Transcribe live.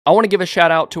I want to give a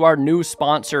shout out to our new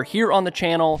sponsor here on the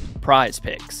channel, Prize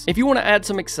Picks. If you want to add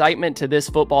some excitement to this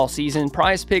football season,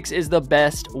 Prize Picks is the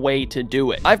best way to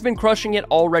do it. I've been crushing it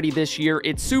already this year.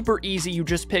 It's super easy. You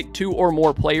just pick 2 or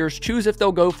more players, choose if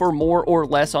they'll go for more or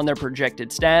less on their projected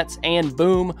stats, and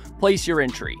boom, place your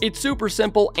entry. It's super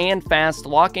simple and fast.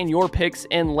 Lock in your picks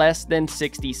in less than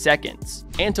 60 seconds.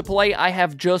 And to play, I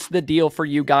have just the deal for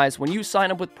you guys. When you sign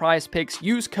up with Prize Picks,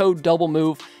 use code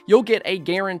DOUBLEMOVE. You'll get a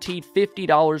guaranteed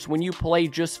 $50 when you play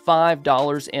just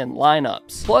 $5 in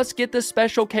lineups. Plus, get the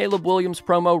special Caleb Williams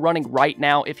promo running right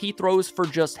now. If he throws for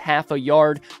just half a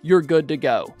yard, you're good to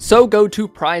go. So go to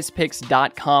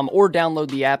prizepicks.com or download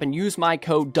the app and use my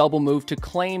code DOUBLEMOVE to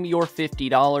claim your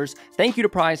 $50. Thank you to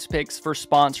Prize Picks for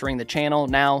sponsoring the channel.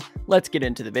 Now, let's get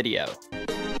into the video.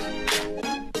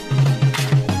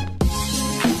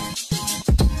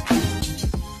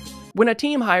 When a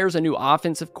team hires a new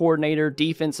offensive coordinator,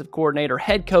 defensive coordinator,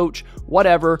 head coach,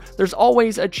 whatever, there's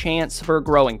always a chance for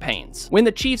growing pains. When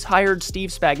the Chiefs hired Steve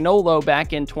Spagnuolo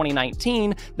back in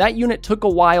 2019, that unit took a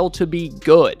while to be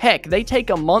good. Heck, they take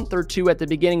a month or 2 at the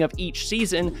beginning of each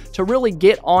season to really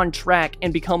get on track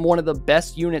and become one of the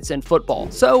best units in football.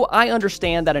 So I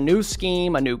understand that a new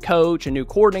scheme, a new coach, a new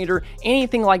coordinator,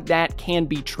 anything like that can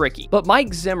be tricky. But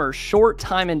Mike Zimmer's short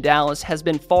time in Dallas has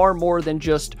been far more than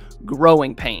just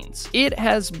growing pains. It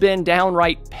has been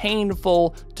downright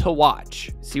painful to watch.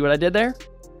 See what I did there?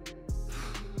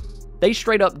 They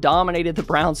straight up dominated the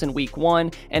Browns in week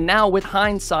 1, and now with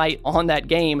hindsight on that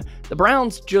game, the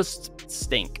Browns just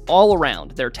stink all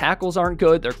around. Their tackles aren't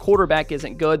good, their quarterback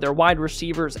isn't good, their wide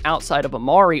receivers outside of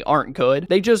Amari aren't good.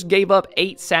 They just gave up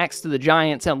 8 sacks to the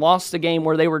Giants and lost the game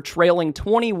where they were trailing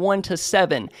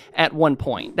 21-7 at one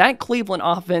point. That Cleveland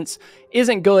offense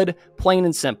isn't good, plain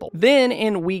and simple. Then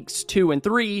in weeks 2 and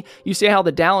 3, you see how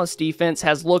the Dallas defense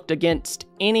has looked against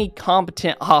any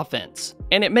competent offense.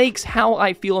 And it makes how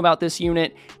I feel about this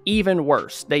unit even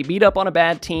worse. They beat up on a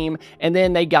bad team, and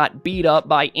then they got beat up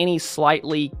by any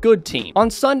slightly good team. On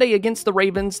Sunday against the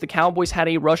Ravens, the Cowboys had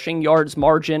a rushing yards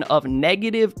margin of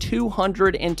negative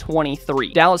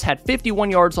 223. Dallas had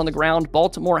 51 yards on the ground.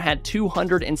 Baltimore had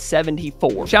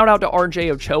 274. Shout out to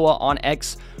RJ Ochoa on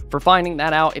X for finding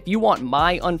that out. If you want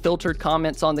my unfiltered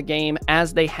comments on the game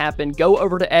as they happen, go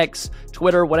over to X,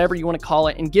 Twitter, whatever you want to call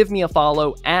it, and give me a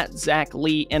follow at Zach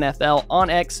Lee NFL on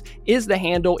X is the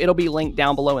handle. It'll be linked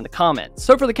down below in the comments.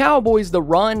 So for the Cowboys, the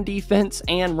run defense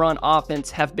and run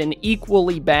offense have been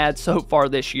equally bad so far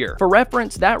this year. For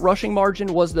reference, that rushing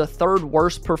margin was the 3rd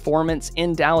worst performance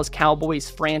in Dallas Cowboys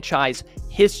franchise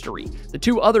history. The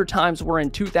 2 other times were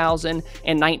in 2000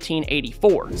 and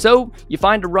 1984. So you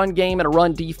find a run game and a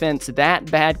run defense that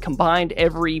bad combined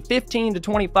every 15 to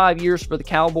 25 years for the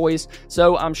Cowboys.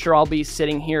 So I'm sure I'll be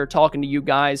sitting here talking to you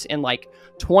guys in like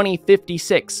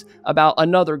 2056 about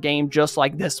another game just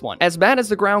like this one. As bad as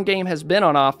the ground game has been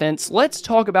on offense, let's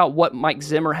talk about what Mike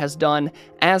Zimmer has done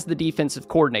as the defensive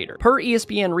coordinator. Per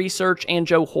ESPN Research and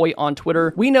Joe Hoyt on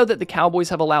Twitter, we know that the Cowboys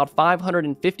have allowed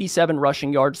 557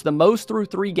 rushing yards, the most through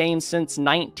 3 games since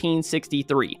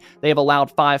 1963. They have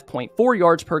allowed 5.4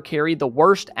 yards per carry, the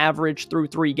worst average through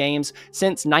 3 games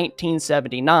since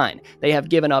 1979. They have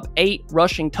given up 8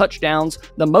 rushing touchdowns,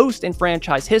 the most in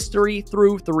franchise history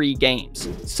through 3 games.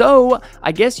 So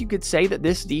I guess you could say that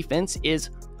this defense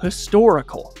is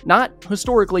historical. Not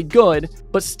historically good,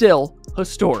 but still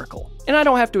historical. And I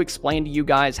don't have to explain to you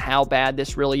guys how bad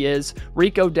this really is.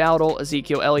 Rico Dowdle,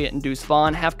 Ezekiel Elliott, and Deuce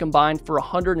Vaughn have combined for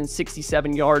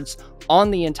 167 yards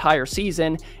on the entire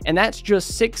season, and that's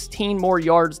just 16 more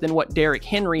yards than what Derrick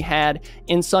Henry had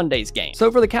in Sunday's game.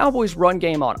 So for the Cowboys' run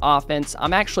game on offense,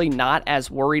 I'm actually not as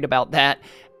worried about that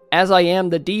as I am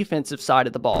the defensive side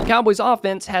of the ball. The Cowboys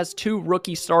offense has 2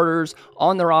 rookie starters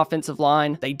on their offensive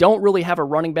line. They don't really have a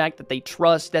running back that they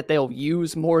trust that they'll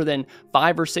use more than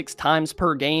 5 or 6 times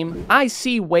per game. I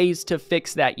see ways to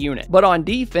fix that unit. But on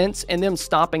defense and them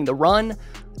stopping the run,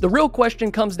 the real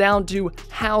question comes down to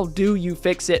how do you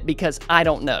fix it, because I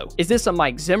don't know. Is this a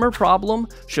Mike Zimmer problem?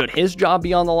 Should his job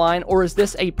be on the line? Or is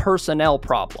this a personnel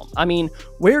problem? I mean,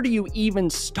 where do you even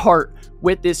start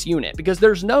with this unit? Because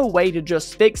there's no way to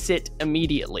just fix it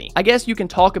immediately. I guess you can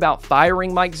talk about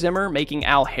firing Mike Zimmer, making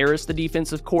Al Harris the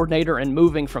defensive coordinator and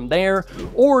moving from there,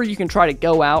 or you can try to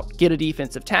go out, get a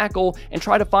defensive tackle, and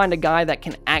try to find a guy that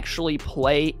can actually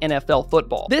play NFL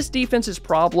football. This defense's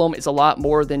problem is a lot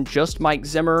more than just Mike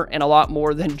Zimmer. Zimmer and a lot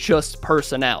more than just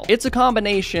personnel. It's a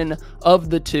combination of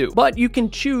the two, but you can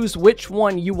choose which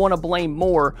one you want to blame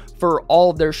more for all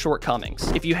of their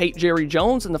shortcomings. If you hate Jerry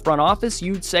Jones in the front office,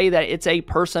 you'd say that it's a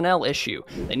personnel issue.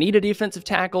 They need a defensive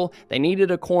tackle, they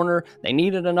needed a corner, they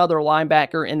needed another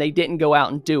linebacker, and they didn't go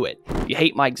out and do it. If you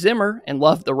hate Mike Zimmer and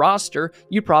love the roster,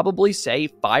 you'd probably say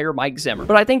fire Mike Zimmer.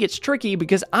 But I think it's tricky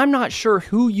because I'm not sure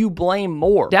who you blame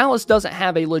more. Dallas doesn't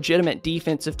have a legitimate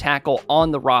defensive tackle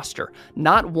on the roster.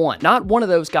 Not one. Not one of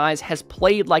those guys has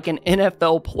played like an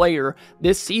NFL player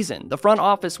this season. The front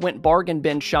office went bargain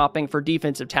bin shopping for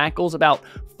defensive tackles about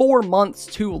 4 months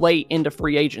too late into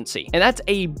free agency. And that's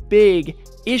a big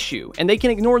issue, and they can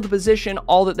ignore the position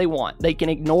all that they want. They can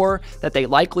ignore that they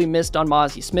likely missed on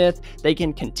Mozzie Smith. They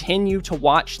can continue to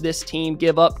watch this team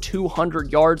give up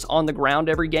 200 yards on the ground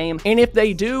every game, and if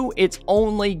they do, it's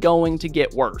only going to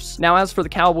get worse. Now, as for the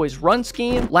Cowboys' run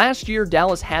scheme, last year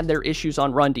Dallas had their issues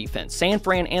on run defense. San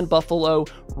Fran and Buffalo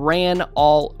ran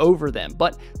all over them,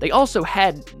 but they also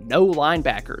had no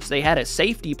linebackers. They had a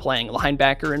safety playing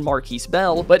linebacker in Marquise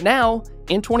Bell, but now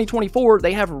in 2024,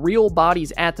 they have real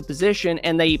bodies at the position,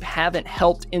 and they haven't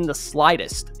helped in the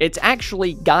slightest. It's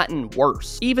actually gotten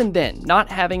worse. Even then, not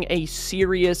having a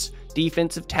serious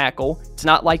defensive tackle, it's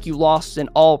not like you lost an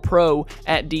all-pro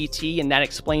at DT and that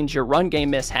explains your run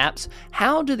game mishaps.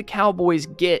 How do the Cowboys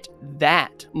get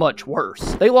that much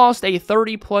worse? They lost a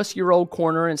 30-plus-year-old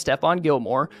corner in Stephon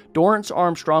Gilmore. Dorrance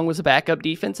Armstrong was a backup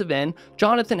defensive end.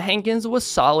 Jonathan Hankins was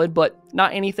solid, but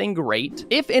not anything great.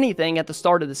 If anything, at the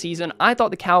start of the season, I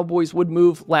thought the Cowboys would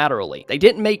move laterally. They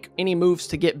didn't make any moves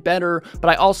to get better, but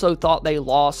I also thought they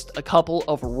lost a couple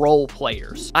of role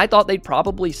players. I thought they'd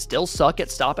probably still suck at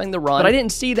stopping the run, but I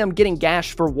didn't see them getting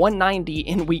gashed for 190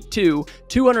 in week 2,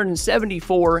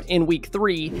 274 in week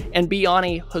 3, and be on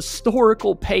a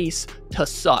historical pace to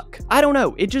suck. I don't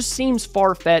know, it just seems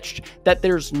far-fetched that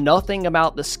there's nothing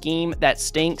about the scheme that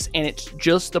stinks and it's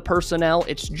just the personnel,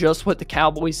 it's just what the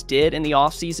Cowboys did in the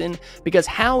offseason, because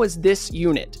how is this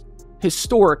unit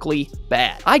historically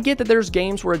bad? I get that there's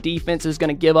games where a defense is going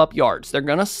to give up yards. They're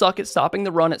going to suck at stopping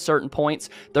the run at certain points.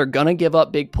 They're going to give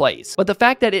up big plays. But the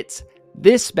fact that it's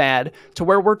this bad to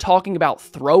where we're talking about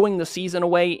throwing the season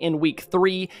away in week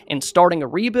 3 and starting a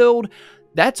rebuild,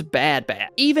 that's bad.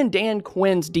 Even Dan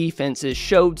Quinn's defenses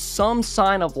showed some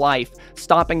sign of life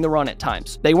stopping the run at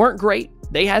times. They weren't great.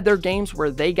 They had their games where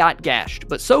they got gashed,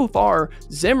 but so far,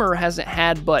 Zimmer hasn't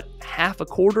had but half a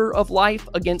quarter of life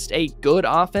against a good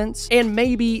offense, and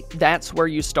maybe that's where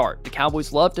you start. The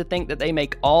Cowboys love to think that they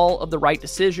make all of the right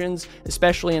decisions,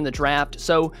 especially in the draft,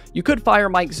 so you could fire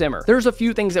Mike Zimmer. There's a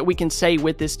few things that we can say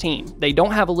with this team. They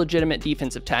don't have a legitimate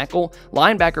defensive tackle.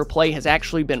 Linebacker play has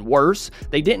actually been worse.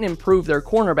 They didn't improve their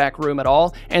cornerback room at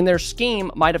all, and their scheme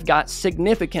might have got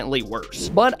significantly worse.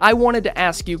 But I wanted to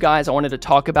ask you guys, I wanted to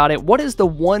talk about it. What is the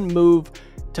one move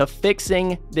to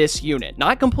fixing this unit?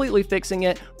 Not completely fixing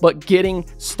it, but getting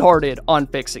started on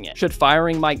fixing it. Should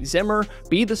firing Mike Zimmer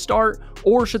be the start,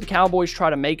 or should the Cowboys try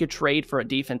to make a trade for a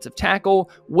defensive tackle?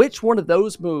 Which one of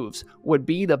those moves would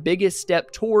be the biggest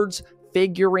step towards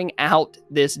figuring out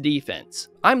this defense?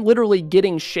 I'm literally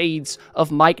getting shades of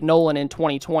Mike Nolan in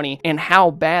 2020 and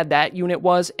how bad that unit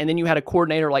was, and then you had a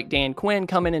coordinator like Dan Quinn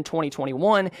come in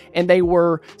 2021 and they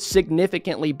were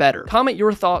significantly better. Comment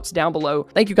your thoughts down below.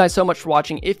 Thank you guys so much for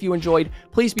watching. If you enjoyed,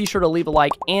 please be sure to leave a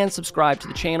like and subscribe to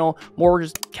the channel. More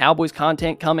just Cowboys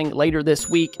content coming later this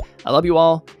week. I love you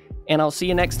all, and I'll see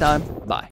you next time. Bye.